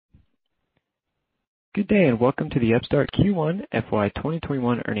Good day, and welcome to the Upstart Q1 FY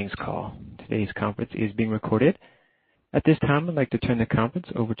 2021 earnings call. Today's conference is being recorded. At this time, I'd like to turn the conference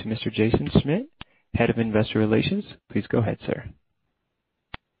over to Mr. Jason Schmidt, Head of Investor Relations. Please go ahead, sir.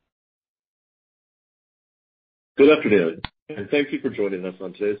 Good afternoon, and thank you for joining us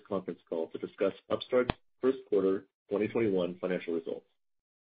on today's conference call to discuss Upstart's first quarter 2021 financial results.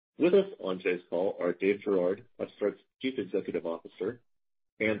 With us on today's call are Dave Girouard, Upstart's Chief Executive Officer,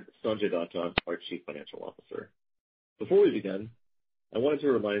 and Sanjay Datta, our Chief Financial Officer. Before we begin, I wanted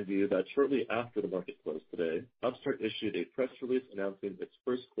to remind you that shortly after the market closed today, Upstart issued a press release announcing its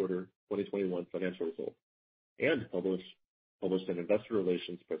first quarter 2021 financial results and published an investor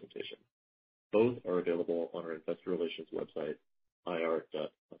relations presentation. Both are available on our investor relations website,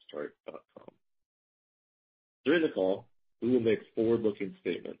 ir.upstart.com. During the call, we will make forward-looking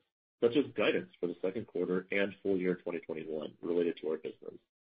statements, such as guidance for the second quarter and full year 2021 related to our business.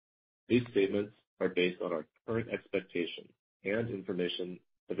 These statements are based on our current expectations and information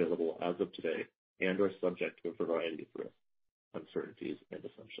available as of today and are subject to a variety of risks, uncertainties, and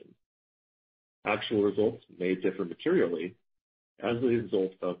assumptions. Actual results may differ materially as a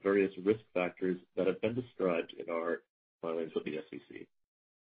result of various risk factors that have been described in our filings with the SEC.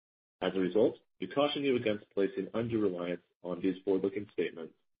 As a result, we caution you against placing undue reliance on these forward-looking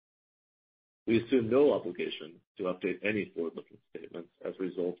statements. We assume no obligation to update any forward-looking statements as a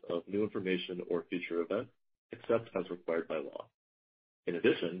result of new information or future events, except as required by law. In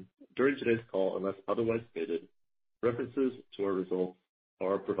addition, during today's call, unless otherwise stated, references to our results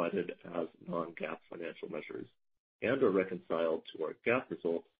are provided as non-GAAP financial measures and are reconciled to our GAAP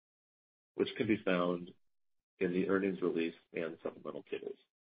results, which can be found in the earnings release and supplemental tables.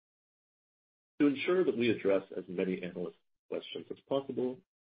 To ensure that we address as many analyst questions as possible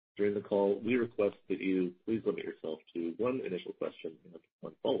during the call, we request that you please limit yourself to one initial question and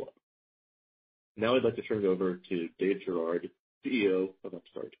one follow-up. Now I'd like to turn it over to Dave Girouard, CEO of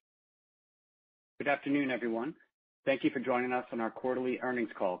Upstart. Good afternoon, everyone. Thank you for joining us on our quarterly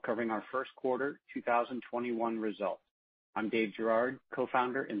earnings call covering our first quarter 2021 results. I'm Dave Girouard,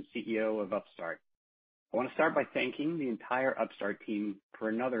 co-founder and CEO of Upstart. I want to start by thanking the entire Upstart team for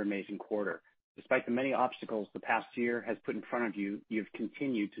another amazing quarter. Despite the many obstacles the past year has put in front of you, you've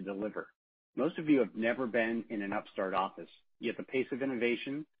continued to deliver. Most of you have never been in an Upstart office, yet the pace of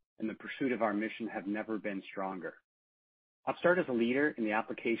innovation and the pursuit of our mission have never been stronger. Upstart is a leader in the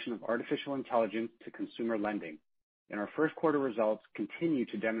application of artificial intelligence to consumer lending, and our first quarter results continue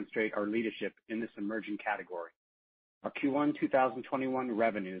to demonstrate our leadership in this emerging category. Our Q1 2021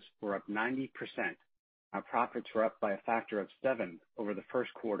 revenues were up 90%. Our profits were up by a factor of 7 over the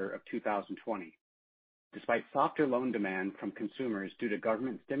first quarter of 2020. Despite softer loan demand from consumers due to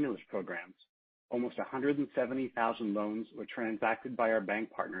government stimulus programs, almost 170,000 loans were transacted by our bank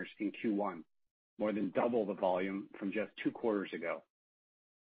partners in Q1, more than double the volume from just 2 quarters ago.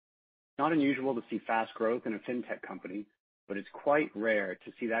 It's not unusual to see fast growth in a fintech company, but it's quite rare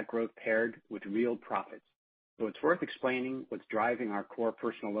to see that growth paired with real profits. So it's worth explaining what's driving our core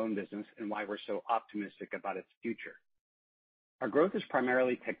personal loan business and why we're so optimistic about its future. Our growth is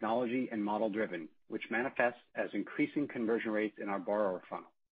primarily technology and model driven, which manifests as increasing conversion rates in our borrower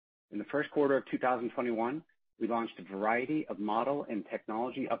funnel. In the first quarter of 2021, we launched a variety of model and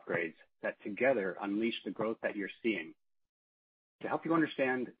technology upgrades that together unleash the growth that you're seeing. To help you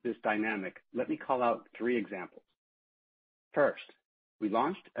understand this dynamic, let me call out 3 examples. First, we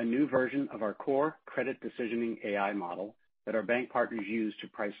launched a new version of our core credit decisioning AI model that our bank partners use to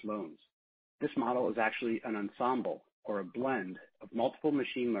price loans. This model is actually an ensemble or a blend of multiple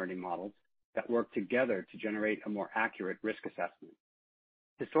machine learning models that work together to generate a more accurate risk assessment.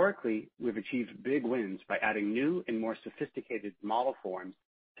 Historically, we've achieved big wins by adding new and more sophisticated model forms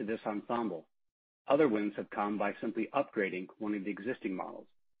to this ensemble. Other wins have come by simply upgrading one of the existing models.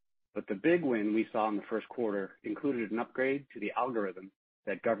 But the big win we saw in the first quarter included an upgrade to the algorithm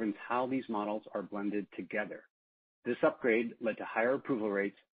that governs how these models are blended together. This upgrade led to higher approval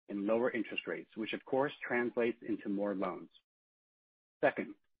rates and lower interest rates, which of course translates into more loans. Second,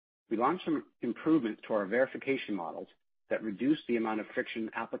 we launched some improvements to our verification models that reduce the amount of friction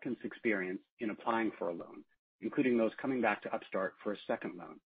applicants experience in applying for a loan, including those coming back to Upstart for a second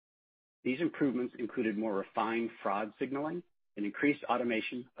loan. These improvements included more refined fraud signaling and increased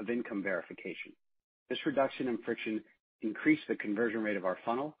automation of income verification. This reduction in friction increased the conversion rate of our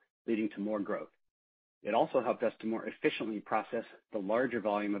funnel, leading to more growth. It also helped us to more efficiently process the larger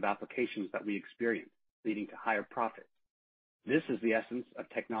volume of applications that we experienced, leading to higher profits. This is the essence of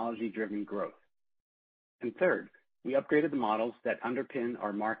technology-driven growth. And third, we upgraded the models that underpin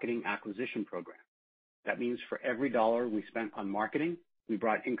our marketing acquisition program. That means for every dollar we spent on marketing, we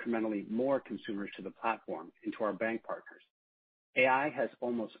brought incrementally more consumers to the platform into our bank partners. AI has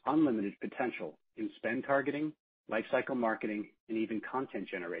almost unlimited potential in spend targeting, lifecycle marketing, and even content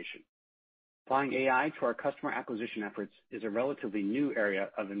generation. Applying AI to our customer acquisition efforts is a relatively new area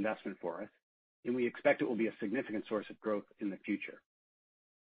of investment for us, and we expect it will be a significant source of growth in the future.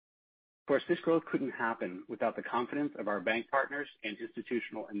 Of course, this growth couldn't happen without the confidence of our bank partners and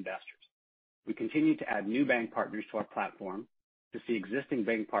institutional investors. We continue to add new bank partners to our platform, to see existing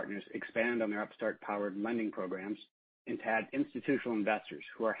bank partners expand on their Upstart-powered lending programs, and to add institutional investors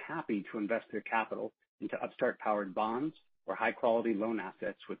who are happy to invest their capital into Upstart-powered bonds or high-quality loan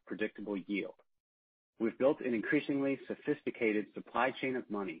assets with predictable yield. We've built an increasingly sophisticated supply chain of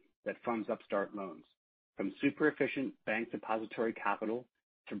money that funds Upstart loans, from super efficient bank depository capital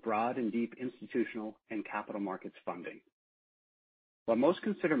to broad and deep institutional and capital markets funding. While most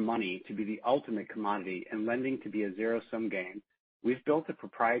consider money to be the ultimate commodity and lending to be a zero-sum game, we've built a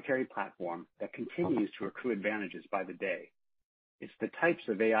proprietary platform that continues to accrue advantages by the day. It's the types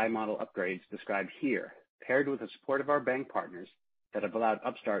of AI model upgrades described here, paired with the support of our bank partners, that have allowed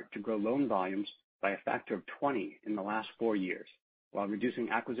Upstart to grow loan volumes by a factor of 20 in the last 4 years, while reducing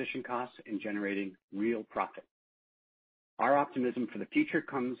acquisition costs and generating real profit. Our optimism for the future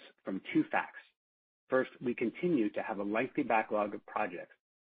comes from 2 facts. First, we continue to have a lengthy backlog of projects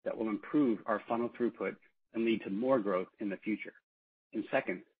that will improve our funnel throughput and lead to more growth in the future. And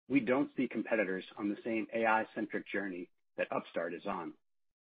second, we don't see competitors on the same AI-centric journey that Upstart is on.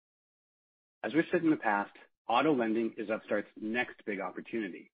 As we've said in the past, auto lending is Upstart's next big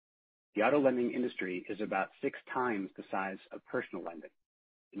opportunity. The auto lending industry is about 6 times the size of personal lending,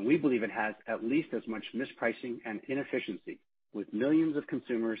 and we believe it has at least as much mispricing and inefficiency, with millions of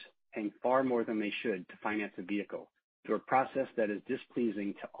consumers paying far more than they should to finance a vehicle through a process that is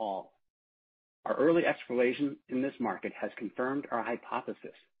displeasing to all. Our early exploration in this market has confirmed our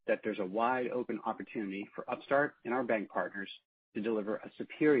hypothesis that there's a wide open opportunity for Upstart and our bank partners to deliver a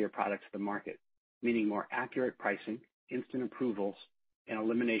superior product to the market, meaning more accurate pricing, instant approvals, and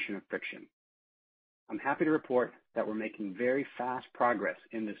elimination of friction. I'm happy to report that we're making very fast progress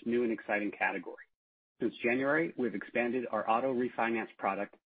in this new and exciting category. Since January, we've expanded our auto refinance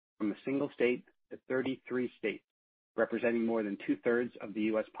product from a single state to 33 states, representing more than 2/3 of the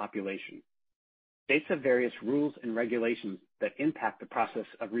U.S. population. States have various rules and regulations that impact the process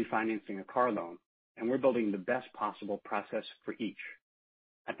of refinancing a car loan, and we're building the best possible process for each.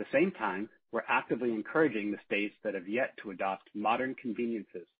 At the same time, we're actively encouraging the states that have yet to adopt modern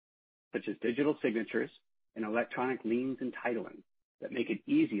conveniences, such as digital signatures and electronic liens and titling, that make it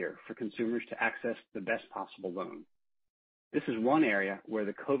easier for consumers to access the best possible loan. This is one area where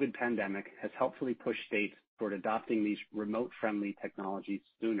the COVID pandemic has helpfully pushed states toward adopting these remote-friendly technologies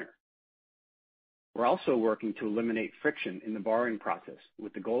sooner. We're also working to eliminate friction in the borrowing process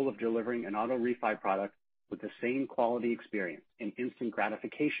with the goal of delivering an auto refi product with the same quality experience and instant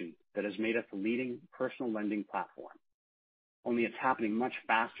gratification that has made us a leading personal lending platform. Only it's happening much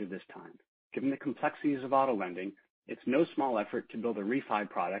faster this time. Given the complexities of auto lending, it's no small effort to build a refi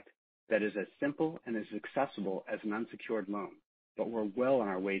product that is as simple and as accessible as an unsecured loan, but we're well on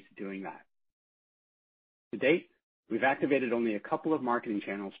our way to doing that. To date, we've activated only a couple of marketing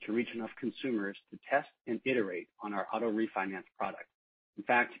channels to reach enough consumers to test and iterate on our auto refinance product. In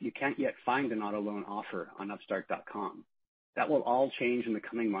fact, you can't yet find an auto loan offer on Upstart.com. That will all change in the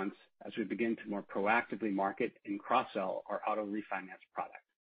coming months as we begin to more proactively market and cross-sell our auto refinance product.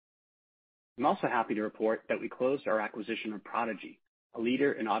 I'm also happy to report that we closed our acquisition of Prodigy, a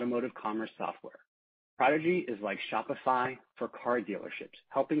leader in automotive commerce software. Prodigy is like Shopify for car dealerships,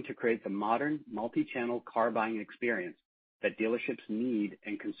 helping to create the modern, multi-channel car buying experience that dealerships need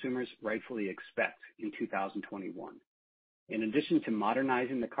and consumers rightfully expect in 2021. In addition to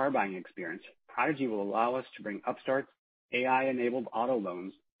modernizing the car buying experience, Prodigy will allow us to bring Upstart's AI-enabled auto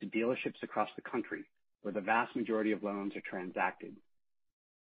loans to dealerships across the country, where the vast majority of loans are transacted.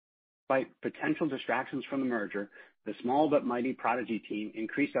 Despite potential distractions from the merger, the small but mighty Prodigy team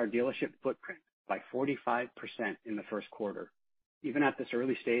increased our dealership footprint by 45% in the first quarter. Even at this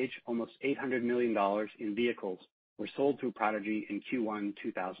early stage, almost $800 million in vehicles were sold through Prodigy in Q1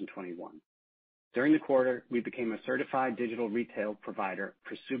 2021. During the quarter, we became a certified digital retail provider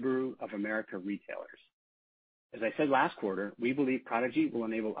for Subaru of America retailers. As I said last quarter, we believe Prodigy will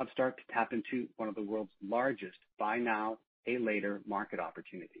enable Upstart to tap into one of the world's largest buy now, pay later market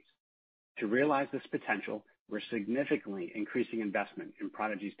opportunities. To realize this potential, we're significantly increasing investment in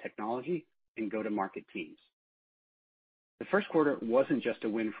Prodigy's technology and go-to-market teams. The first quarter wasn't just a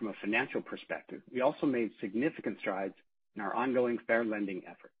win from a financial perspective. We also made significant strides in our ongoing fair lending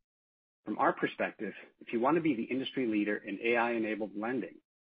effort. From our perspective, if you want to be the industry leader in AI-enabled lending,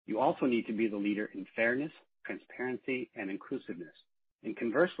 you also need to be the leader in fairness, transparency, and inclusiveness. And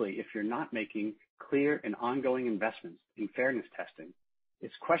conversely, if you're not making clear and ongoing investments in fairness testing,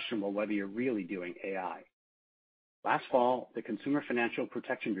 it's questionable whether you're really doing AI. Last fall, the Consumer Financial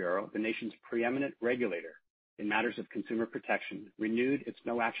Protection Bureau, the nation's preeminent regulator in matters of consumer protection, renewed its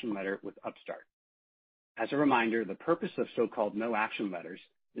no action letter with Upstart. As a reminder, the purpose of so-called no action letters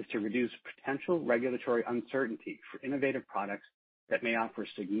is to reduce potential regulatory uncertainty for innovative products that may offer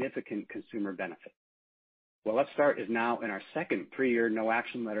significant consumer benefit. While Upstart is now in our second 3-year no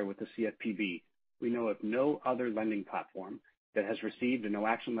action letter with the CFPB, we know of no other lending platform that has received a no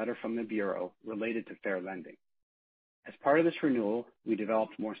action letter from the Bureau related to fair lending. As part of this renewal, we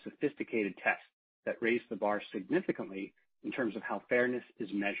developed more sophisticated tests that raised the bar significantly in terms of how fairness is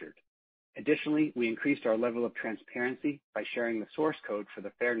measured. Additionally, we increased our level of transparency by sharing the source code for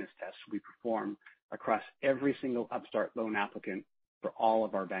the fairness tests we perform across every single Upstart loan applicant for all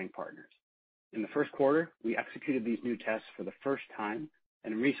of our bank partners. In the first quarter, we executed these new tests for the first time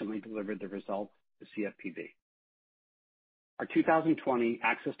and recently delivered the results to CFPB. Our 2020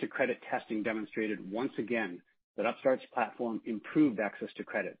 access to credit testing demonstrated once again that Upstart's platform improved access to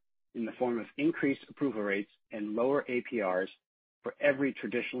credit in the form of increased approval rates and lower APRs for every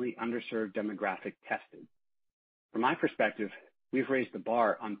traditionally underserved demographic tested. From my perspective, we've raised the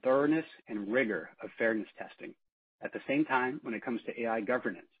bar on thoroughness and rigor of fairness testing. At the same time, when it comes to AI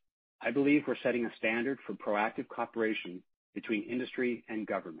governance, I believe we're setting a standard for proactive cooperation between industry and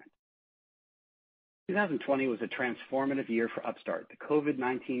government. 2020 was a transformative year for Upstart. The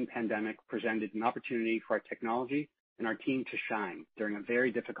COVID-19 pandemic presented an opportunity for our technology and our team to shine during a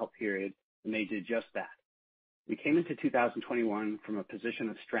very difficult period, and they did just that. We came into 2021 from a position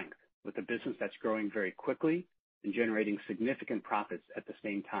of strength with a business that's growing very quickly and generating significant profits at the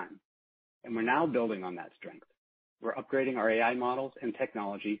same time. And we're now building on that strength. We're upgrading our AI models and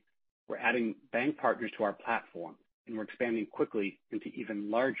technology. We're adding bank partners to our platform, and we're expanding quickly into even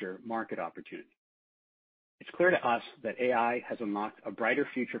larger market opportunities. It's clear to us that AI has unlocked a brighter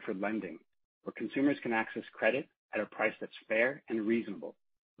future for lending, where consumers can access credit at a price that's fair and reasonable,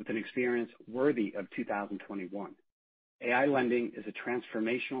 with an experience worthy of 2021. AI lending is a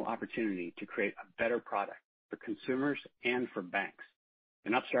transformational opportunity to create a better product for consumers and for banks,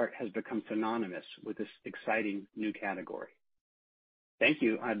 and Upstart has become synonymous with this exciting new category. Thank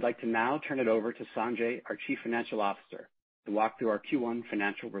you. I'd like to now turn it over to Sanjay, our Chief Financial Officer, to walk through our Q1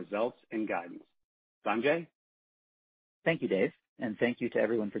 financial results and guidance. Sanjay? Thank you, Dave, and thank you to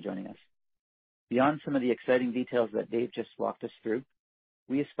everyone for joining us. Beyond some of the exciting details that Dave just walked us through,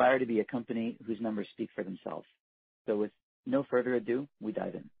 we aspire to be a company whose numbers speak for themselves. So with no further ado, we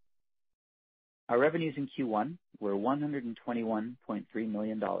dive in. Our revenues in Q1 were $121.3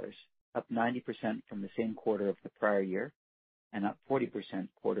 million, up 90% from the same quarter of the prior year, and up 40%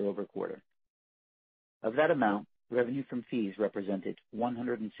 quarter over quarter. Of that amount, revenue from fees represented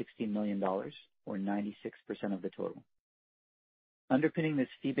 $116 million, or 96% of the total. Underpinning this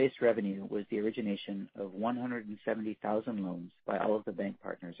fee-based revenue was the origination of 170,000 loans by all of the bank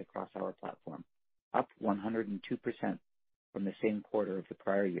partners across our platform, up 102% from the same quarter of the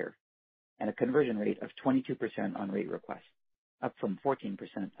prior year, and a conversion rate of 22% on rate requests, up from 14%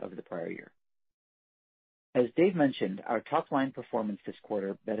 of the prior year. As Dave mentioned, our top-line performance this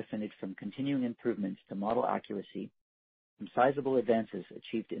quarter benefited from continuing improvements to model accuracy, some sizable advances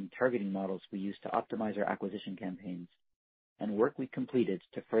achieved in targeting models we use to optimize our acquisition campaigns, and work we completed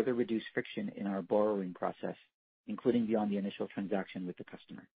to further reduce friction in our borrowing process, including beyond the initial transaction with the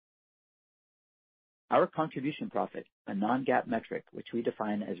customer. Our contribution profit, a non-GAAP metric which we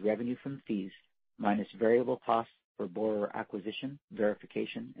define as revenue from fees minus variable costs for borrower acquisition,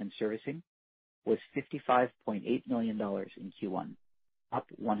 verification, and servicing, was $55.8 million in Q1, up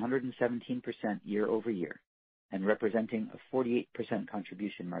 117% year over year, and representing a 48%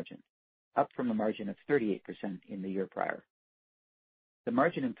 contribution margin, up from a margin of 38% in the year prior. The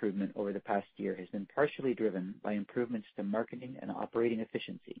margin improvement over the past year has been partially driven by improvements to marketing and operating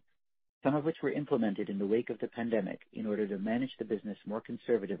efficiency, some of which were implemented in the wake of the pandemic in order to manage the business more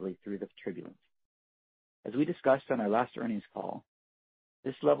conservatively through the turbulence. As we discussed on our last earnings call,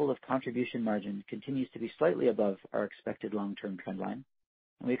 this level of contribution margin continues to be slightly above our expected long-term trend line,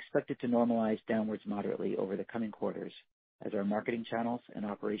 and we expect it to normalize downwards moderately over the coming quarters as our marketing channels and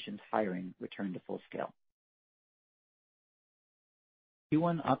operations hiring return to full scale.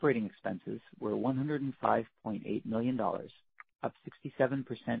 Q1 operating expenses were $105.8 million, up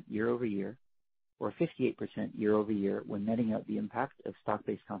 67% year over year, or 58% year over year when netting out the impact of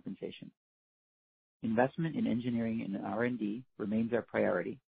stock-based compensation. Investment in engineering and R&D remains our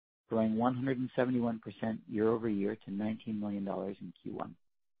priority, growing 171% year-over-year to $19 million in Q1.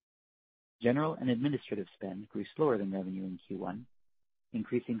 General and administrative spend grew slower than revenue in Q1,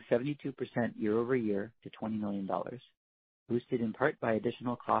 increasing 72% year-over-year to $20 million, boosted in part by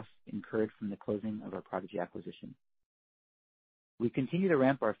additional costs incurred from the closing of our Prodigy acquisition. We continue to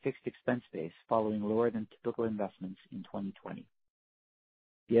ramp our fixed expense base following lower than typical investments in 2020.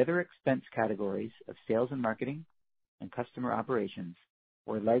 The other expense categories of sales and marketing and customer operations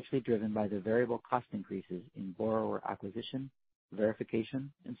were largely driven by the variable cost increases in borrower acquisition,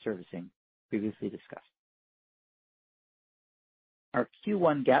 verification, and servicing previously discussed. Our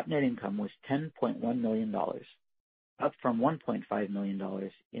Q1 GAAP net income was $10.1 million, up from $1.5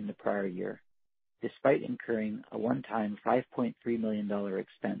 million in the prior year, despite incurring a one-time $5.3 million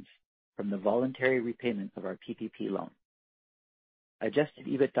expense from the voluntary repayment of our PPP loan. Adjusted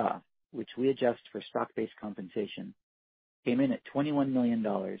EBITDA, which we adjust for stock-based compensation, came in at $21 million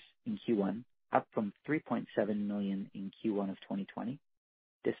in Q1, up from $3.7 million in Q1 of 2020,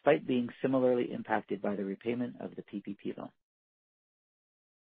 despite being similarly impacted by the repayment of the PPP loan.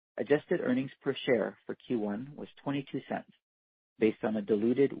 Adjusted earnings per share for Q1 was 22 cents, based on a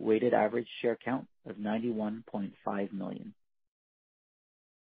diluted weighted average share count of 91.5 million.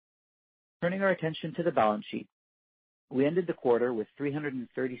 Turning our attention to the balance sheet, we ended the quarter with $336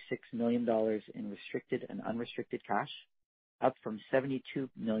 million in restricted and unrestricted cash, up from $72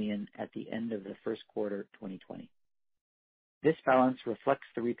 million at the end of the first quarter 2020. This balance reflects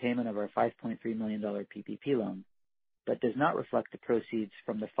the repayment of our $5.3 million PPP loan, but does not reflect the proceeds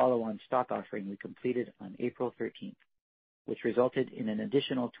from the follow-on stock offering we completed on April 13th, which resulted in an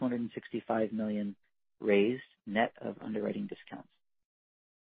additional $265 million raised net of underwriting discounts.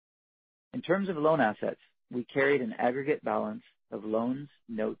 In terms of loan assets, we carried an aggregate balance of loans,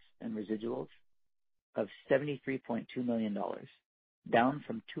 notes, and residuals of $73.2 million, down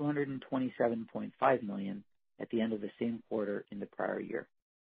from $227.5 million at the end of the same quarter in the prior year.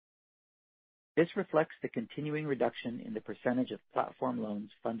 This reflects the continuing reduction in the percentage of platform loans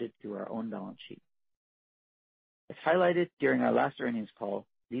funded through our own balance sheet. As highlighted during our last earnings call,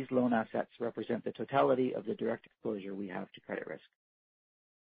 these loan assets represent the totality of the direct exposure we have to credit risk.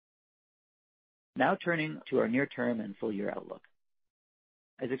 Now turning to our near-term and full-year outlook.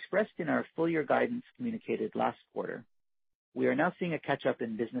 As expressed in our full-year guidance communicated last quarter, we are now seeing a catch-up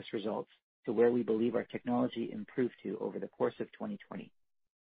in business results to where we believe our technology improved to over the course of 2020.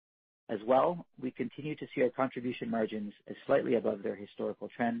 As well, we continue to see our contribution margins as slightly above their historical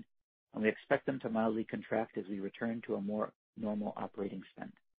trend, and we expect them to mildly contract as we return to a more normal operating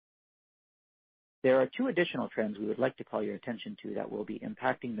spend. There are two additional trends we would like to call your attention to that will be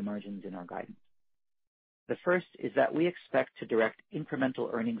impacting the margins in our guidance. The first is that we expect to direct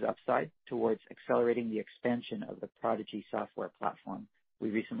incremental earnings upside towards accelerating the expansion of the Prodigy software platform we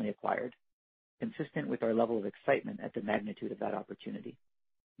recently acquired, consistent with our level of excitement at the magnitude of that opportunity.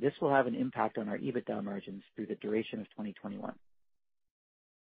 This will have an impact on our EBITDA margins through the duration of 2021.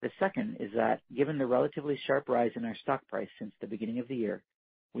 The second is that, given the relatively sharp rise in our stock price since the beginning of the year,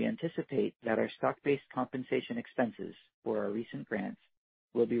 we anticipate that our stock-based compensation expenses for our recent grants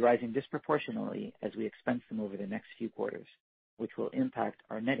will be rising disproportionately as we expense them over the next few quarters, which will impact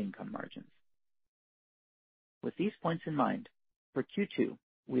our net income margins. With these points in mind, for Q2,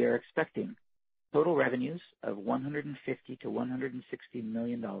 we are expecting total revenues of $150 to $160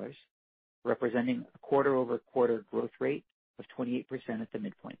 million, representing a quarter-over-quarter growth rate of 28% at the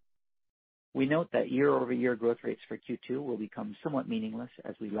midpoint. We note that year-over-year growth rates for Q2 will become somewhat meaningless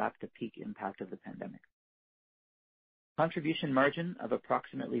as we lap the peak impact of the pandemic. Contribution margin of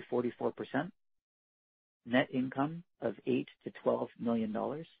approximately 44%, net income of $8 to $12 million,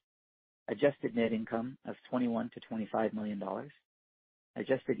 adjusted net income of $21 to $25 million,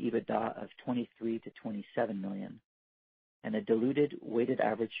 adjusted EBITDA of $23 to $27 million, and a diluted weighted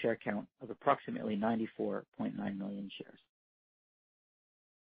average share count of approximately 94.9 million shares.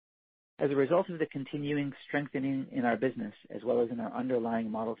 As a result of the continuing strengthening in our business as well as in our underlying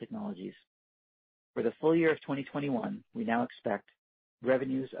model technologies, for the full year of 2021, we now expect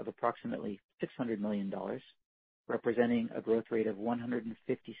revenues of approximately $600 million, representing a growth rate of 157%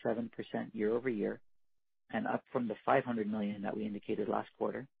 year-over-year, and up from the $500 million that we indicated last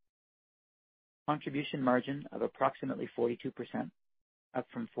quarter. Contribution margin of approximately 42%, up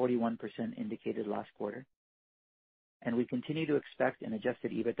from 41% indicated last quarter. And we continue to expect an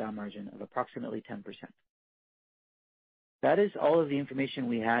adjusted EBITDA margin of approximately 10%. That is all of the information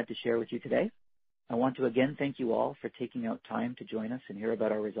we had to share with you today. I want to again thank you all for taking out time to join us and hear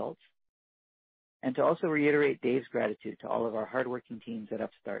about our results, and to also reiterate Dave's gratitude to all of our hardworking teams at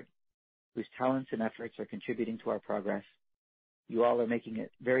Upstart, whose talents and efforts are contributing to our progress. You all are making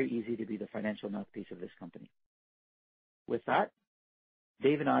it very easy to be the financial mouthpiece of this company. With that,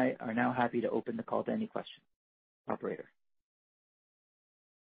 Dave and I are now happy to open the call to any questions. Operator.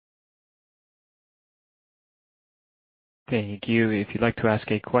 Thank you. If you'd like to ask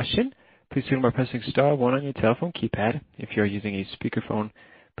a question, please signal by pressing star one on your telephone keypad. If you are using a speakerphone,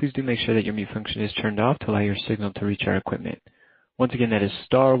 please do make sure that your mute function is turned off to allow your signal to reach our equipment. Once again, that is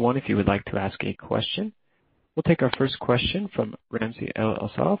star one if you would like to ask a question. We'll take our first question from Ramsey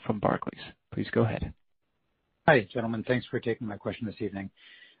El-Assal from Barclays. Please go ahead. Hi, gentlemen. Thanks for taking my question this evening.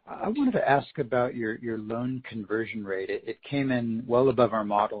 I wanted to ask about your loan conversion rate. It came in well above our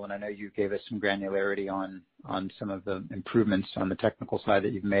model, and I know you gave us some granularity on some of the improvements on the technical side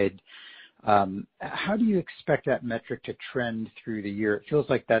that you've made. How do you expect that metric to trend through the year? It feels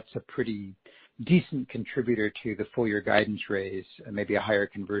like that's a pretty decent contributor to the full year guidance raise, maybe a higher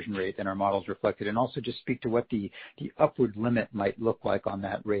conversion rate than our models reflected, and also just speak to what the upward limit might look like on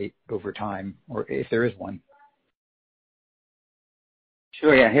that rate over time, or if there is one.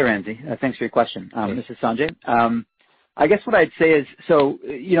 Sure, yeah. Hey, Ramsey. Thanks for your question. This is Sanjay. I guess what I'd say is,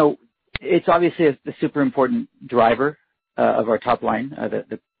 it's obviously a super important driver of our top line,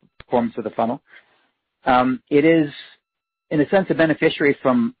 the performance of the funnel. It is, in a sense, a beneficiary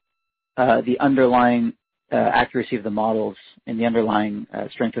from the underlying accuracy of the models and the underlying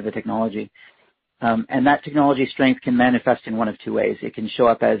strength of the technology. And that technology strength can manifest in one of two ways. It can show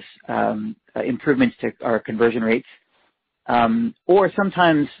up as improvements to our conversion rates, or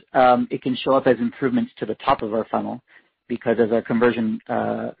sometimes it can show up as improvements to the top of our funnel, because as our conversion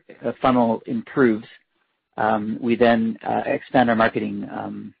funnel improves, we then expand our marketing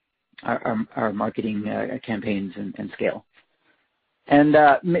campaigns and scale. And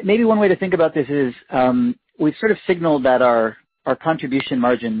maybe one way to think about this is we've sort of signaled that our contribution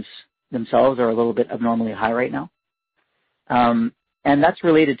margins themselves are a little bit abnormally high right now. And that's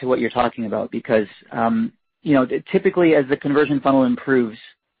related to what you're talking about, because typically as the conversion funnel improves,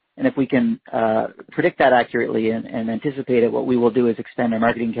 and if we can predict that accurately and anticipate it, what we will do is expand our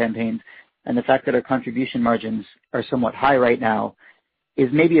marketing campaigns. And the fact that our contribution margins are somewhat high right now is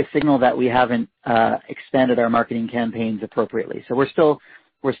maybe a signal that we haven't expanded our marketing campaigns appropriately. So we're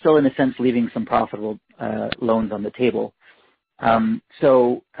still in a sense leaving some profitable loans on the table. Over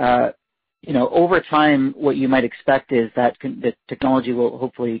time, what you might expect is that the technology will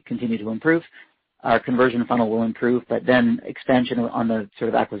hopefully continue to improve. Our conversion funnel will improve, but then expansion on the sort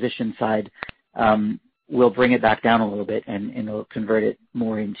of acquisition side will bring it back down a little bit, and it'll convert it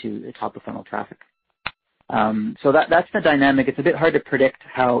more into the top of funnel traffic. So that's the dynamic. It's a bit hard to predict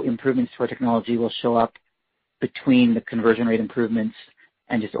how improvements to our technology will show up between the conversion rate improvements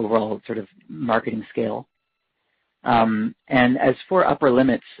and just overall sort of marketing scale. And as for upper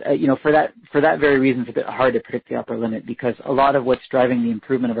limits, for that very reason, it's a bit hard to predict the upper limit, because a lot of what's driving the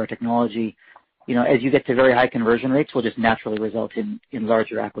improvement of our technology, as you get to very high conversion rates, will just naturally result in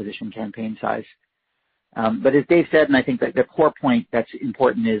larger acquisition campaign size. But as Dave said, and I think that the core point that's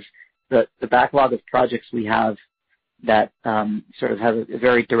important is the backlog of projects we have that sort of have a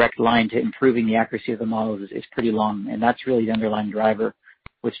very direct line to improving the accuracy of the models is pretty long, and that's really the underlying driver,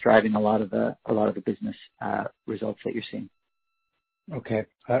 which driving a lot of the business results that you're seeing. Okay,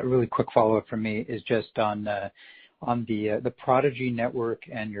 a really quick follow-up from me is just on the Prodigy network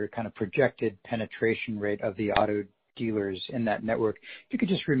and your kind of projected penetration rate of the auto dealers in that network. If you could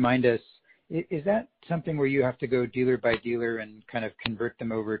just remind us, is that something where you have to go dealer by dealer and kind of convert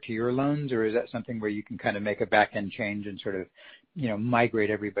them over to your loans, or is that something where you can kind of make a back end change and sort of migrate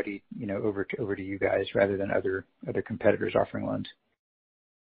everybody over to you guys rather than other competitors offering loans?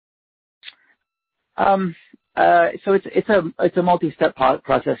 So it's a multi-step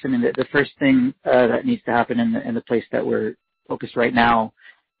process. I mean, the first thing that needs to happen in the place that we're focused right now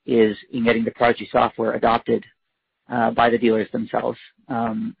is in getting the Prodigy software adopted by the dealers themselves.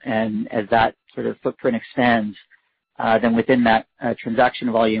 And as that sort of footprint expands, then within that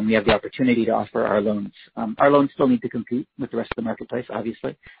transaction volume, we have the opportunity to offer our loans. Our loans still need to compete with the rest of the marketplace,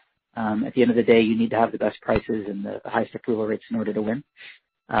 obviously. At the end of the day, you need to have the best prices and the highest approval rates in order to win.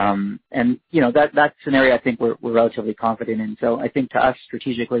 And that scenario, I think we're relatively confident in. So I think to us,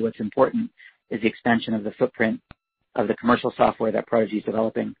 strategically, what's important is the expansion of the footprint of the commercial software that Prodigy is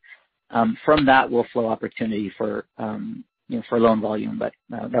developing. From that will flow opportunity for loan volume, but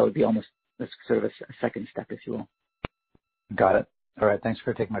that would be almost sort of a second step, if you will. Got it. All right. Thanks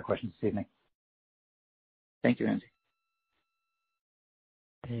for taking my questions this evening. Thank you, Ramsey.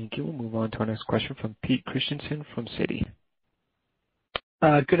 Thank you. We'll move on to our next question from Pete Christiansen from Citi.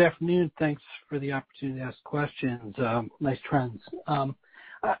 Good afternoon. Thanks for the opportunity to ask questions. Nice trends.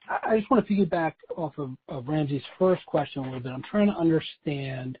 I just want to piggyback off of Ramsey's first question a little bit. I'm trying to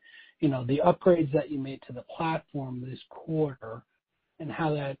understand, the upgrades that you made to the platform this quarter and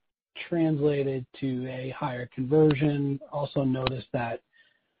how that translated to a higher conversion. Also noticed that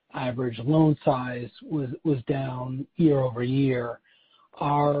average loan size was down year over year.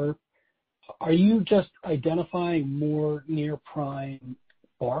 Are you just identifying more near prime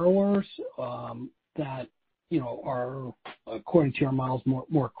borrowers that are, according to your models,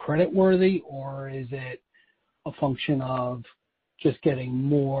 more credit worthy, or is it a function of just getting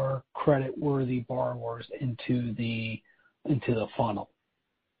more credit worthy borrowers into the funnel?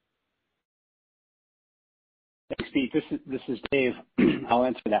 Thanks, Pete. This is Dave. I'll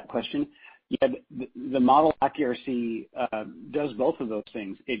answer that question. Yeah, the model accuracy does both of those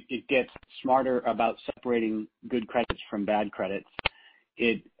things. It gets smarter about separating good credits from bad credits.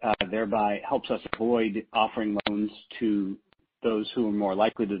 It thereby helps us avoid offering loans to those who are more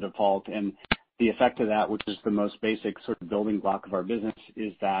likely to default. And the effect of that, which is the most basic sort of building block of our business,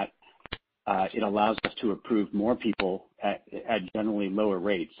 is that it allows us to approve more people at generally lower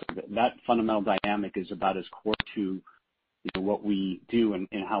rates. So that fundamental dynamic is about as core to what we do and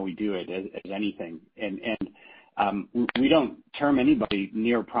how we do it as anything. And we don't term anybody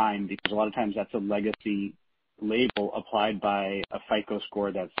near prime because a lot of times that's a legacy label applied by a FICO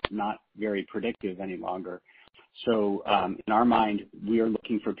score that's not very predictive any longer. So in our mind, we are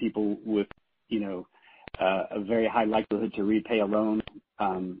looking for people with a very high likelihood to repay a loan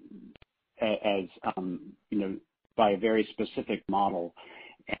by a very specific model.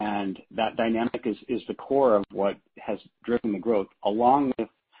 And that dynamic is the core of what has driven the growth, along with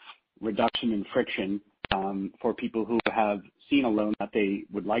reduction in friction for people who have seen a loan that they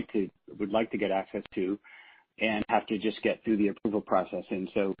would like to get access to and have to just get through the approval process. And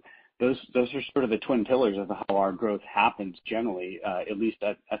so those are sort of the twin pillars of how our growth happens generally, at least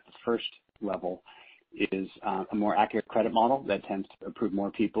at the first level, is a more accurate credit model that tends to approve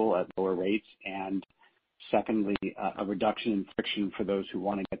more people at lower rates, and secondly, a reduction in friction for those who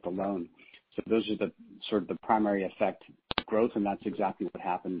want to get the loan. So those are the sort of the primary effect of growth, and that's exactly what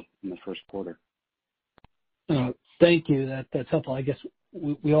happened in the first quarter. Thank you. That's helpful. I guess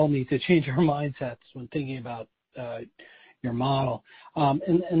we all need to change our mindsets when thinking about your model.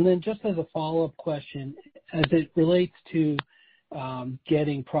 And then just as a follow-up question, as it relates to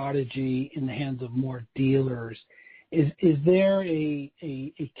getting Prodigy in the hands of more dealers, is there a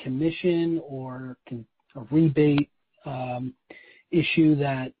commission or a rebate issue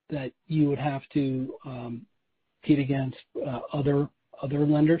that you would have to compete against other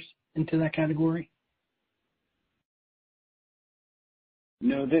lenders into that category?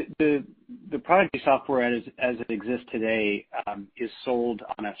 No, the Prodigy software as it exists today is sold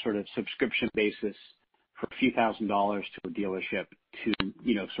on a sort of subscription basis for a few $1,000s to a dealership to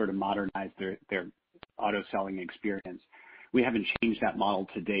sort of modernize their auto selling experience. We haven't changed that model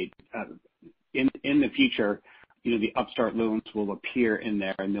to date. In the future, the Upstart loans will appear in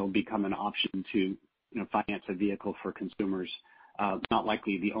there, and they'll become an option to finance a vehicle for consumers. Not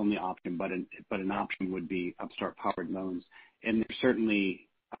likely the only option, but an option would be Upstart powered loans. And there's certainly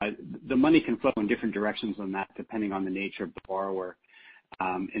the money can flow in different directions on that, depending on the nature of the borrower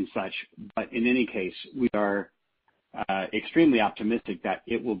and such. But in any case, we are extremely optimistic that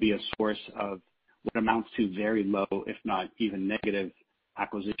it will be a source of what amounts to very low, if not even negative,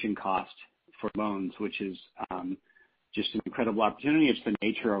 acquisition cost for loans, which is just an incredible opportunity. It's the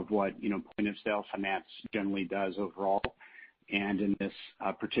nature of what point of sale finance generally does overall, and in this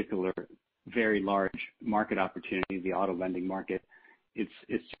particular very large market opportunity, the auto lending market, it's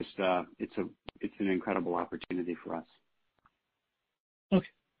an incredible opportunity for us. Okay,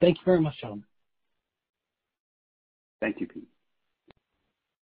 thank you very much, gentlemen. Thank you, Pete.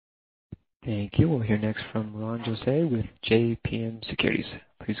 Thank you. We'll hear next from Ron Jose with JPM Securities.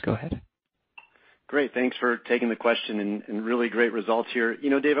 Please go ahead. Great. Thanks for taking the question and really great results here.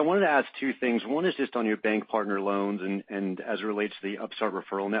 Dave, I wanted to ask two things. One is just on your bank partner loans and as it relates to the Upstart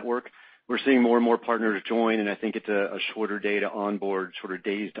referral network. We're seeing more and more partners join, and I think it's a shorter days to onboard.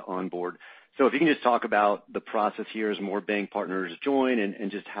 So if you can just talk about the process here as more bank partners join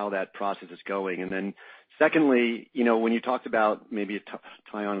and just how that process is going. And then secondly, when you talked about, maybe a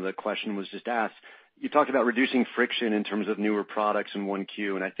tie on to the question was just asked, you talked about reducing friction in terms of newer products in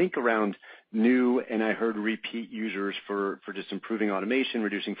 1Q, and I think around new, and I heard repeat users for just improving automation,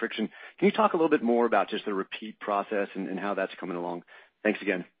 reducing friction. Can you talk a little bit more about just the repeat process and how that's coming along? Thanks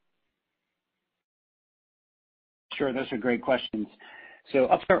again. Sure, those are great questions. So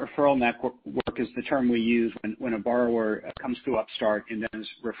Upstart Referral Network is the term we use when a borrower comes to Upstart and then is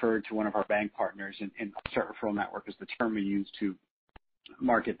referred to one of our bank partners, and Upstart Referral Network is the term we use to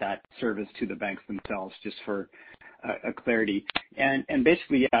market that service to the banks themselves, just for a clarity. And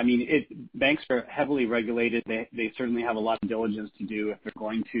basically, yeah, I mean, banks are heavily regulated. They certainly have a lot of diligence to do if they're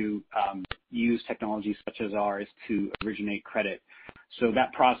going to use technology such as ours to originate credit. So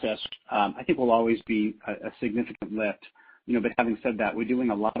that process, I think, will always be a significant lift. But having said that, we're doing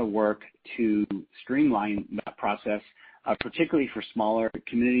a lot of work to streamline that process, particularly for smaller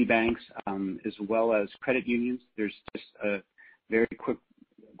community banks, as well as credit unions. There's just a very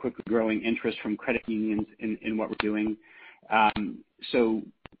quickly growing interest from credit unions in what we're doing. So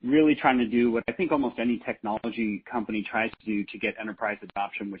really trying to do what I think almost any technology company tries to do to get enterprise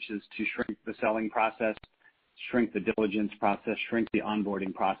adoption, which is to shrink the selling process, shrink the diligence process, shrink the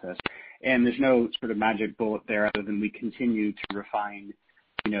onboarding process. And there's no sort of magic bullet there other than we continue to refine,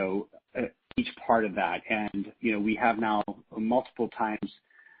 each part of that. And, we have now multiple times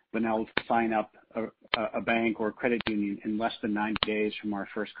been able to sign up a bank or a credit union in less than 90 days from our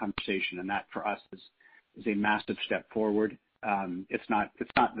first conversation. And that for us is a massive step forward. It's not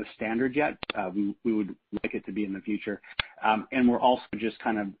the standard yet. We would like it to be in the future. And we're also just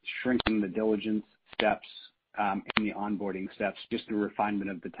kind of shrinking the diligence steps and the onboarding steps, just the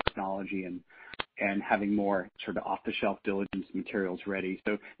refinement of the technology and having more sort of off-the-shelf diligence materials ready.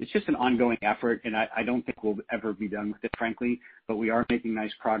 So it's just an ongoing effort, and I don't think we'll ever be done with it, frankly, but we are making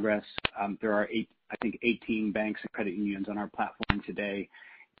nice progress. There are 18 banks and credit unions on our platform today,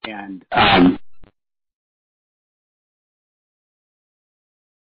 and I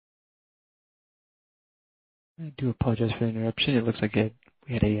do apologize for the interruption. It looks like we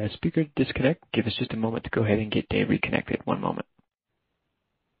had a speaker disconnect. Give us just a moment to go ahead and get Dave reconnected. One moment.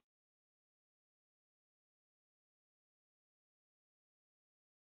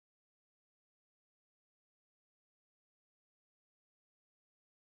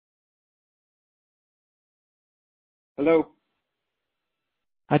 Hello?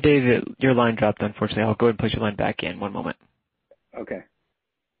 Hi, Dave. Your line dropped, unfortunately. I'll go ahead and place your line back in. One moment. Okay.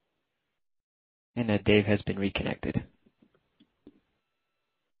 And Dave has been reconnected.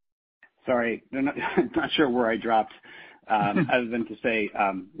 Sorry, I'm not sure where I dropped, other than to say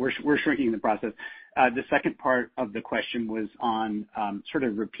we're shrinking the process. The second part of the question was on sort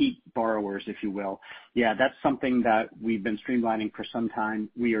of repeat borrowers, if you will. Yeah, that's something that we've been streamlining for some time.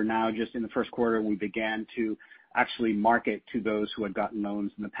 We are now just in the first quarter, we began to actually market to those who had gotten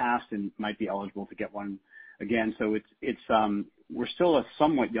loans in the past and might be eligible to get one again. So we're still a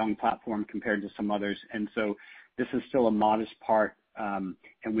somewhat young platform compared to some others, and so this is still a modest part. And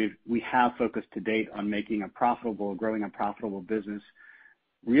we have focused to date on growing a profitable business,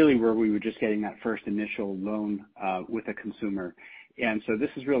 really where we were just getting that first initial loan with a consumer. And so this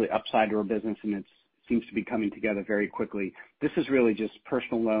is really upside to our business, and it seems to be coming together very quickly. This is really just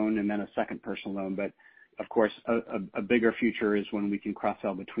personal loan and then a second personal loan, but of course, a bigger future is when we can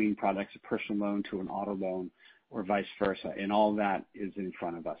cross-sell between products, a personal loan to an auto loan or vice versa, and all that is in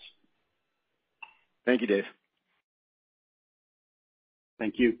front of us. Thank you, Dave.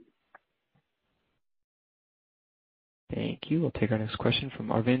 Thank you. Thank you. We'll take our next question from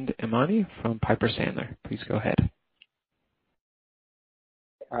Arvind Ramnani from Piper Sandler. Please go ahead.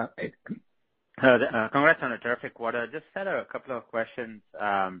 Congrats on a terrific quarter. Just had a couple of questions.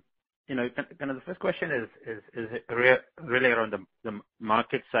 Kind of the first question is really around the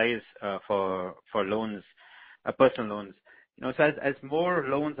market size for loans, personal loans. So as more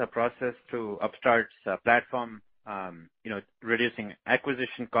loans are processed through Upstart's platform, reducing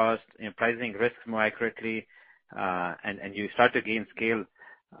acquisition costs, pricing risks more accurately, and you start to gain scale,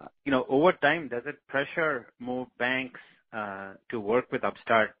 over time, does it pressure more banks to work with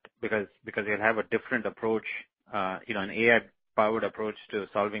Upstart because you'll have a different approach, an AI-powered approach to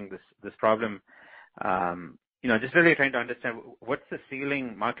solving this problem? Just really trying to understand what's the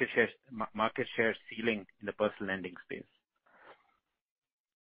market share ceiling in the personal lending space.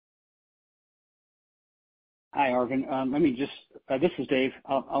 Hi, Arvind. This is Dave.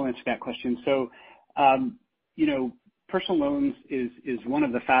 I'll answer that question. So, personal loans is one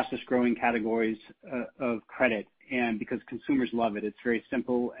of the fastest growing categories of credit, and because consumers love it. It's very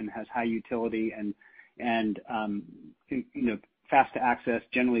simple and has high utility and fast to access,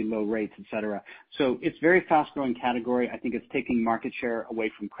 generally low rates, et cetera. So it's a very fast growing category. I think it's taking market share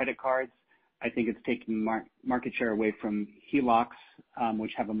away from credit cards. I think it's taking market share away from HELOCs,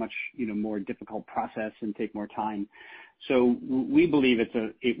 which have a much more difficult process and take more time. So we believe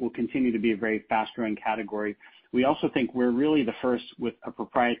it will continue to be a very fast growing category. We also think we're really the first with a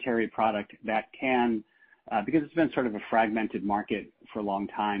proprietary product that can, because it's been sort of a fragmented market for a long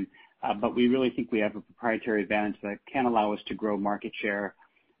time, but we really think we have a proprietary advantage that can allow us to grow market share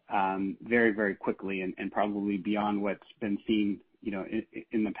very, very quickly and probably beyond what's been seen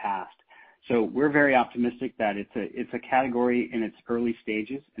in the past. So we're very optimistic that it's a category in its early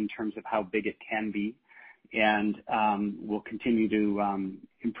stages in terms of how big it can be, and will continue to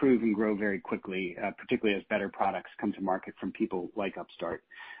improve and grow very quickly, particularly as better products come to market from people like Upstart.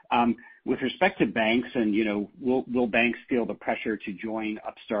 With respect to banks and, will banks feel the pressure to join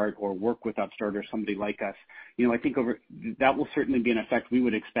Upstart or work with Upstart or somebody like us? I think that will certainly be an effect we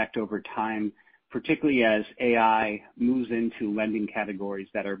would expect over time, particularly as AI moves into lending categories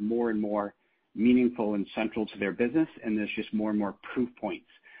that are more and more meaningful and central to their business, and there's just more and more proof points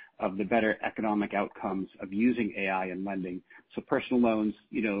of the better economic outcomes of using AI in lending. So personal loans,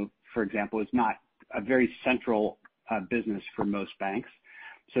 for example, is not a very central business for most banks.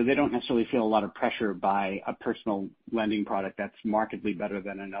 So they don't necessarily feel a lot of pressure by a personal lending product that's markedly better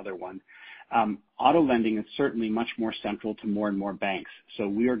than another one. Auto lending is certainly much more central to more and more banks. So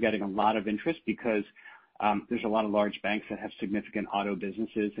we are getting a lot of interest because there's a lot of large banks that have significant auto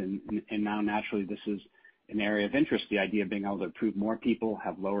businesses, and now naturally this is an area of interest. The idea of being able to approve more people,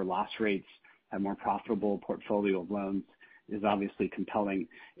 have lower loss rates, have more profitable portfolio of loans is obviously compelling.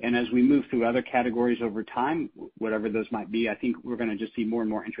 And as we move through other categories over time, whatever those might be, I think we're going to just see more and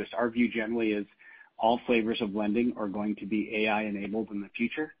more interest. Our view generally is all flavors of lending are going to be AI enabled in the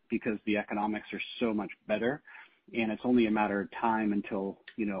future because the economics are so much better. And it's only a matter of time until,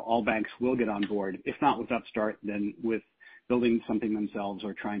 all banks will get on board, if not with Upstart, then with building something themselves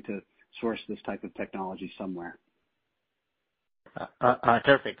or trying to source this type of technology somewhere.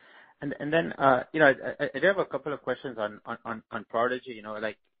 Terrific. And then, I do have a couple of questions on Prodigy,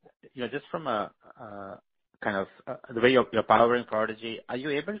 just from a kind of the way you're powering Prodigy, are you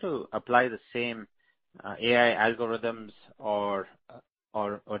able to apply the same AI algorithms or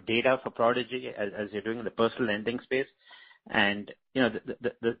data for Prodigy as you're doing in the personal lending space? And,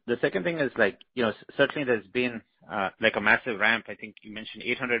 the second thing is certainly there's been like a massive ramp. I think you mentioned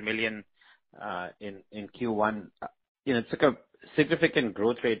 $800 million in Q1. It's like a significant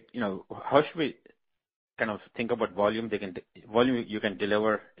growth rate. How should we kind of think about volume you can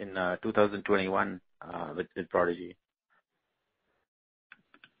deliver in 2021 with Prodigy?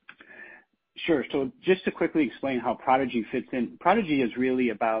 Sure. So just to quickly explain how Prodigy fits in, Prodigy is really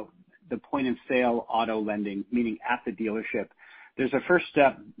about the point of sale auto lending, meaning at the dealership. There's a first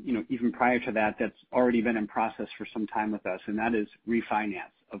step, even prior to that, that's already been in process for some time with us, and that is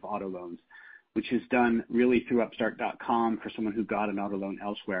refinance of auto loans, which is done really through Upstart.com for someone who got an auto loan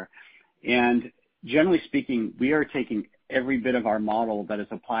elsewhere. And generally speaking, we are taking every bit of our model that is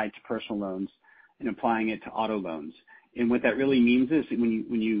applied to personal loans and applying it to auto loans. And what that really means is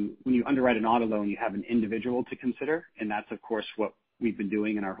when you underwrite an auto loan, you have an individual to consider, and that's of course what we've been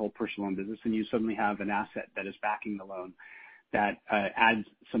doing in our whole personal loan business. And you suddenly have an asset that is backing the loan that adds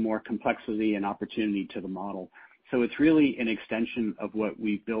some more complexity and opportunity to the model. So it's really an extension of what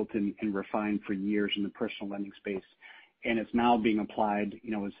we've built and refined for years in the personal lending space. And it's now being applied,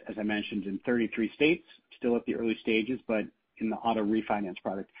 as I mentioned, in 33 states, still at the early stages, but in the auto refinance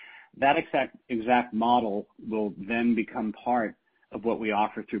product. That exact model will then become part of what we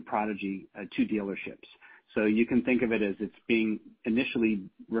offer through Prodigy to dealerships. So you can think of it as it's being initially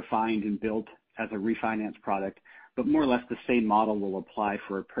refined and built as a refinance product, but more or less the same model will apply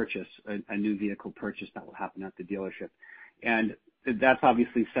for a purchase, a new vehicle purchase that will happen at the dealership. And that's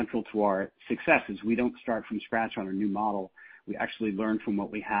obviously central to our success is we don't start from scratch on a new model. We actually learn from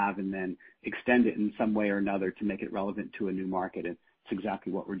what we have and then extend it in some way or another to make it relevant to a new market. And it's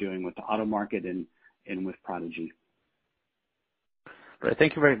exactly what we're doing with the auto market and with Prodigy. Right.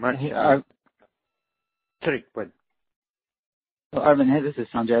 Thank you very much. Sorry, go ahead. Well, Arvind, hey, this is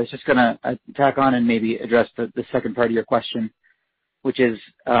Sanjay. I was just going to tack on and maybe address the second part of your question, which is,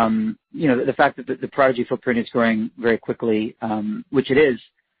 the fact that the Prodigy footprint is growing very quickly, which it is,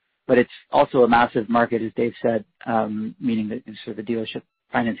 but it's also a massive market, as Dave said, meaning that it's sort of the dealership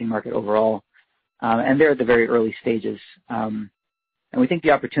financing market overall. And they're at the very early stages. And we think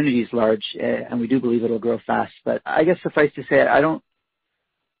the opportunity is large, and we do believe it'll grow fast. But I guess suffice to say,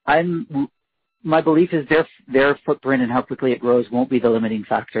 my belief is their footprint and how quickly it grows won't be the limiting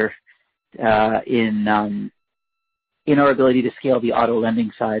factor in our ability to scale the auto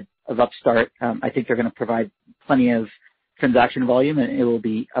lending side of Upstart. I think they're going to provide plenty of transaction volume, and it will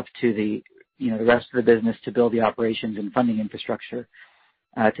be up to the rest of the business to build the operations and funding infrastructure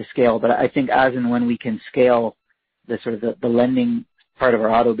to scale. But I think as and when we can scale the sort of the lending part of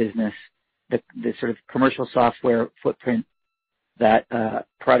our auto business, the sort of commercial software footprint that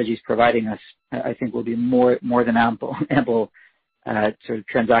Prodigy is providing us, I think will be more than ample sort of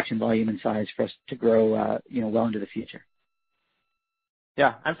transaction volume and size for us to grow, well into the future.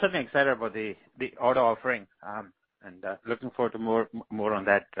 Yeah, I'm certainly excited about the auto offering. and looking forward to more on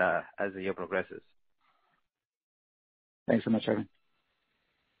that as the year progresses. Thanks so much, Arvind.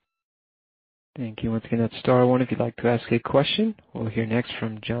 Thank you. Once again, that's star one if you'd like to ask a question. We'll hear next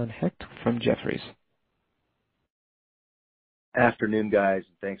from John Hecht from Jefferies. Afternoon, guys,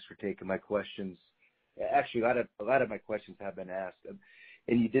 and thanks for taking my questions. Actually, a lot of my questions have been asked,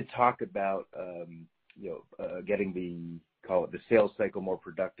 and you did talk about getting the sales cycle more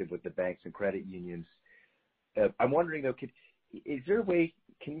productive with the banks and credit unions. I'm wondering though, is there a way?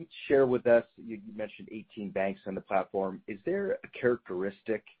 Can you share with us? You mentioned 18 banks on the platform. Is there a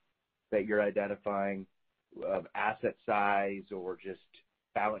characteristic that you're identifying of asset size or just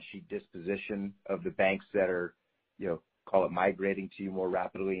balance sheet disposition of the banks that are, call it migrating to you more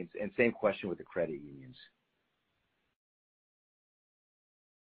rapidly? And same question with the credit unions.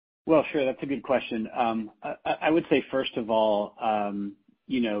 Well, sure. That's a good question. I would say, first of all,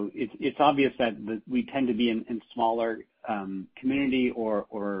 it's obvious that we tend to be in smaller community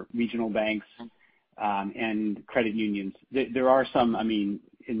or regional banks and credit unions. There are some,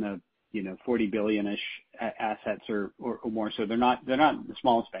 in the 40 billion-ish assets or more. So they're not the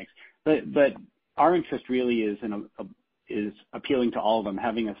smallest banks. But our interest really is appealing to all of them,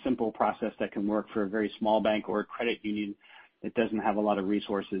 having a simple process that can work for a very small bank or a credit union that doesn't have a lot of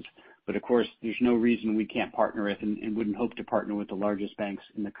resources. But of course, there's no reason we can't partner with and wouldn't hope to partner with the largest banks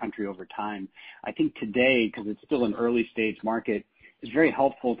in the country over time. I think today, because it's still an early stage market, it's very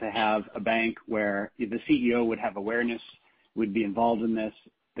helpful to have a bank where the CEO would have awareness, would be involved in this,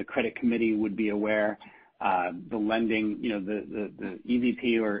 the credit committee would be aware, the lending, the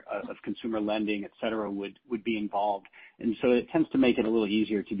EVP of consumer lending, et cetera, would be involved. And so it tends to make it a little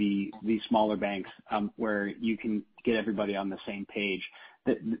easier to be these smaller banks where you can get everybody on the same page.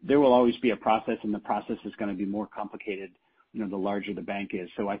 There will always be a process, and the process is going to be more complicated, the larger the bank is.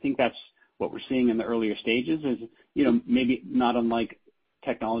 So I think that's what we're seeing in the earlier stages is, maybe not unlike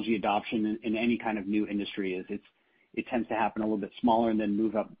technology adoption in any kind of new industry is it tends to happen a little bit smaller and then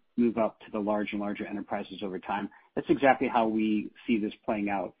move up to the larger and larger enterprises over time. That's exactly how we see this playing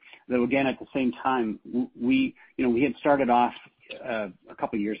out. Though again, at the same time, we had started off a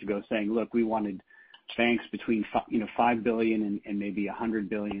couple of years ago saying, look, we wanted banks between 5 billion and maybe 100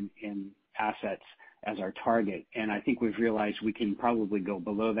 billion in assets as our target. And I think we've realized we can probably go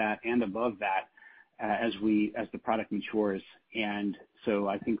below that and above that as the product matures. And so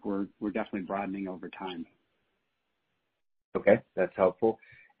I think we're definitely broadening over time. Okay, that's helpful.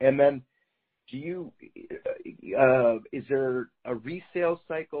 And then is there a resale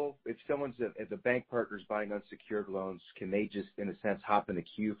cycle? If a bank partner is buying unsecured loans, can they just, in a sense, hop in the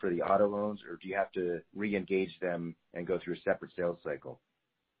queue for the auto loans, or do you have to re-engage them and go through a separate sales cycle?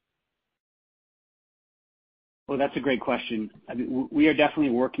 Well, that's a great question. We are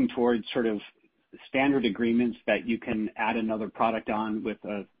definitely working towards sort of standard agreements that you can add another product on with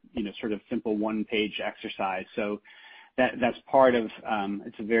a sort of simple one-page exercise. So that's part of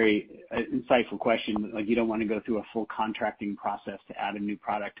it's a very insightful question. Like, you don't want to go through a full contracting process to add a new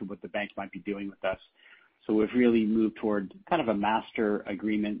product to what the bank might be doing with us. So we've really moved toward kind of a master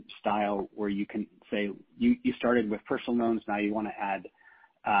agreement style where you can say you started with personal loans, now you want to add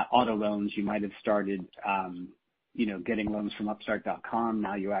auto loans. You might have started getting loans from Upstart.com.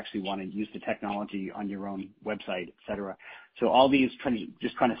 Now you actually want to use the technology on your own website, et cetera. So all these trying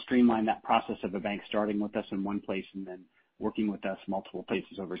to streamline that process of a bank starting with us in one place and then working with us multiple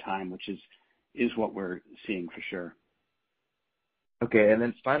places over time, which is what we're seeing for sure. Okay, and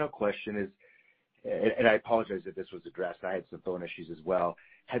then final question is, and I apologize if this was addressed, I had some phone issues as well.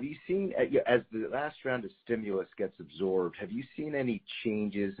 Have you seen, as the last round of stimulus gets absorbed, have you seen any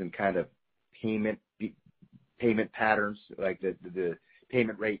changes in kind of payment patterns, like the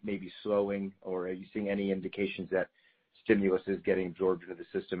payment rate may be slowing, or are you seeing any indications that stimulus is getting absorbed into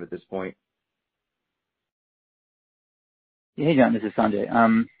the system at this point? Hey, John, this is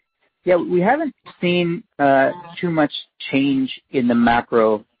Sanjay. We haven't seen too much change in the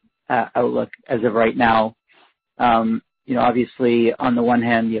macro outlook as of right now. Obviously, on the one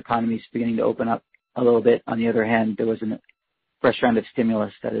hand, the economy is beginning to open up a little bit. On the other hand, there was a fresh round of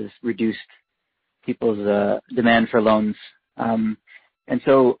stimulus that has reduced people's demand for loans. And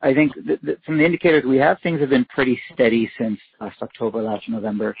so I think from the indicators we have, things have been pretty steady since last October, last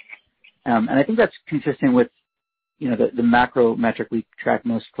November. And I think that's consistent with, the macro metric we track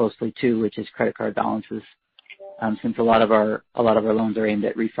most closely too, which is credit card balances, since a lot of our loans are aimed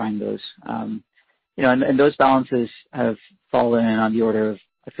at refining those. And those balances have fallen on the order of,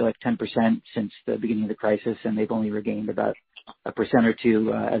 I feel like, 10% since the beginning of the crisis, and they've only regained about 1% or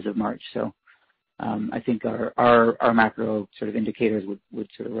 2% as of March. So I think our macro sort of indicators would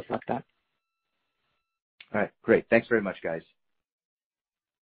sort of reflect that. All right, great. Thanks very much, guys.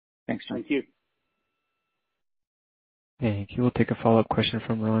 Thanks, John. Thank you. Thank you. We'll take a follow-up question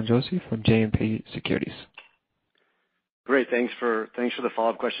from Ron Josey from JMP Securities. Great. Thanks for the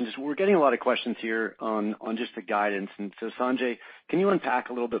follow-up question. We're getting a lot of questions here on just the guidance. Sanjay, can you unpack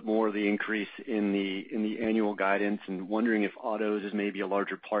a little bit more of the increase in the annual guidance, and wondering if autos is maybe a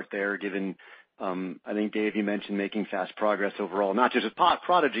larger part there, given I think, Dave, you mentioned making fast progress overall, not just with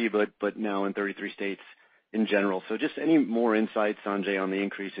Prodigy, but now in 33 states in general. Just any more insights, Sanjay, on the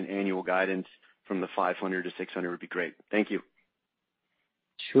increase in annual guidance from the 500 to 600 would be great. Thank you.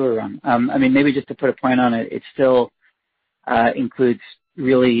 Sure, Ron. Maybe just to put a point on it still includes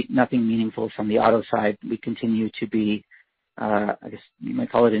really nothing meaningful from the auto side. We continue to be, I guess you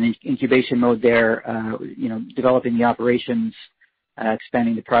might call it an incubation mode there, developing the operations,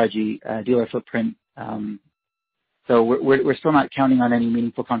 expanding the Prodigy dealer footprint. We're still not counting on any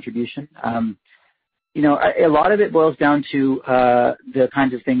meaningful contribution. A lot of it boils down to the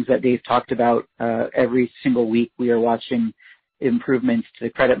kinds of things that Dave talked about. Every single week we are watching improvements to the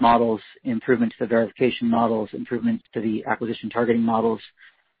credit models, improvements to the verification models, improvements to the acquisition targeting models.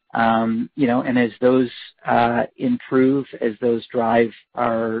 And as those improve, as those drive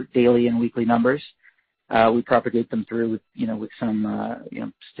our daily and weekly numbers, we propagate them through with some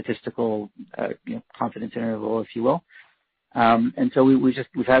statistical confidence interval, if you will.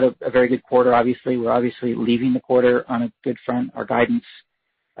 We've had a very good quarter. Obviously, we're leaving the quarter on a good front. Our guidance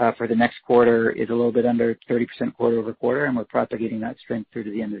for the next quarter is a little bit under 30% quarter over quarter, and we're propagating that strength through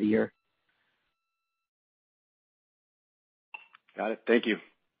to the end of the year. Got it. Thank you.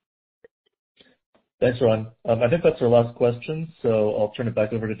 Thanks, Ron. I think that's our last question, so I'll turn it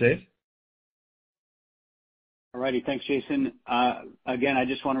back over to Dave. All righty. Thanks, Jason. Again, I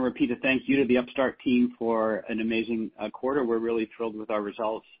just want to repeat a thank you to the Upstart team for an amazing quarter. We're really thrilled with our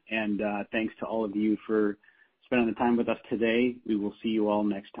results, and thanks to all of you for spending the time with us today. We will see you all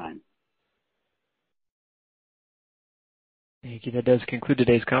next time. Thank you. That does conclude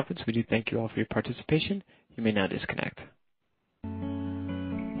today's conference. We do thank you all for your participation. You may now disconnect.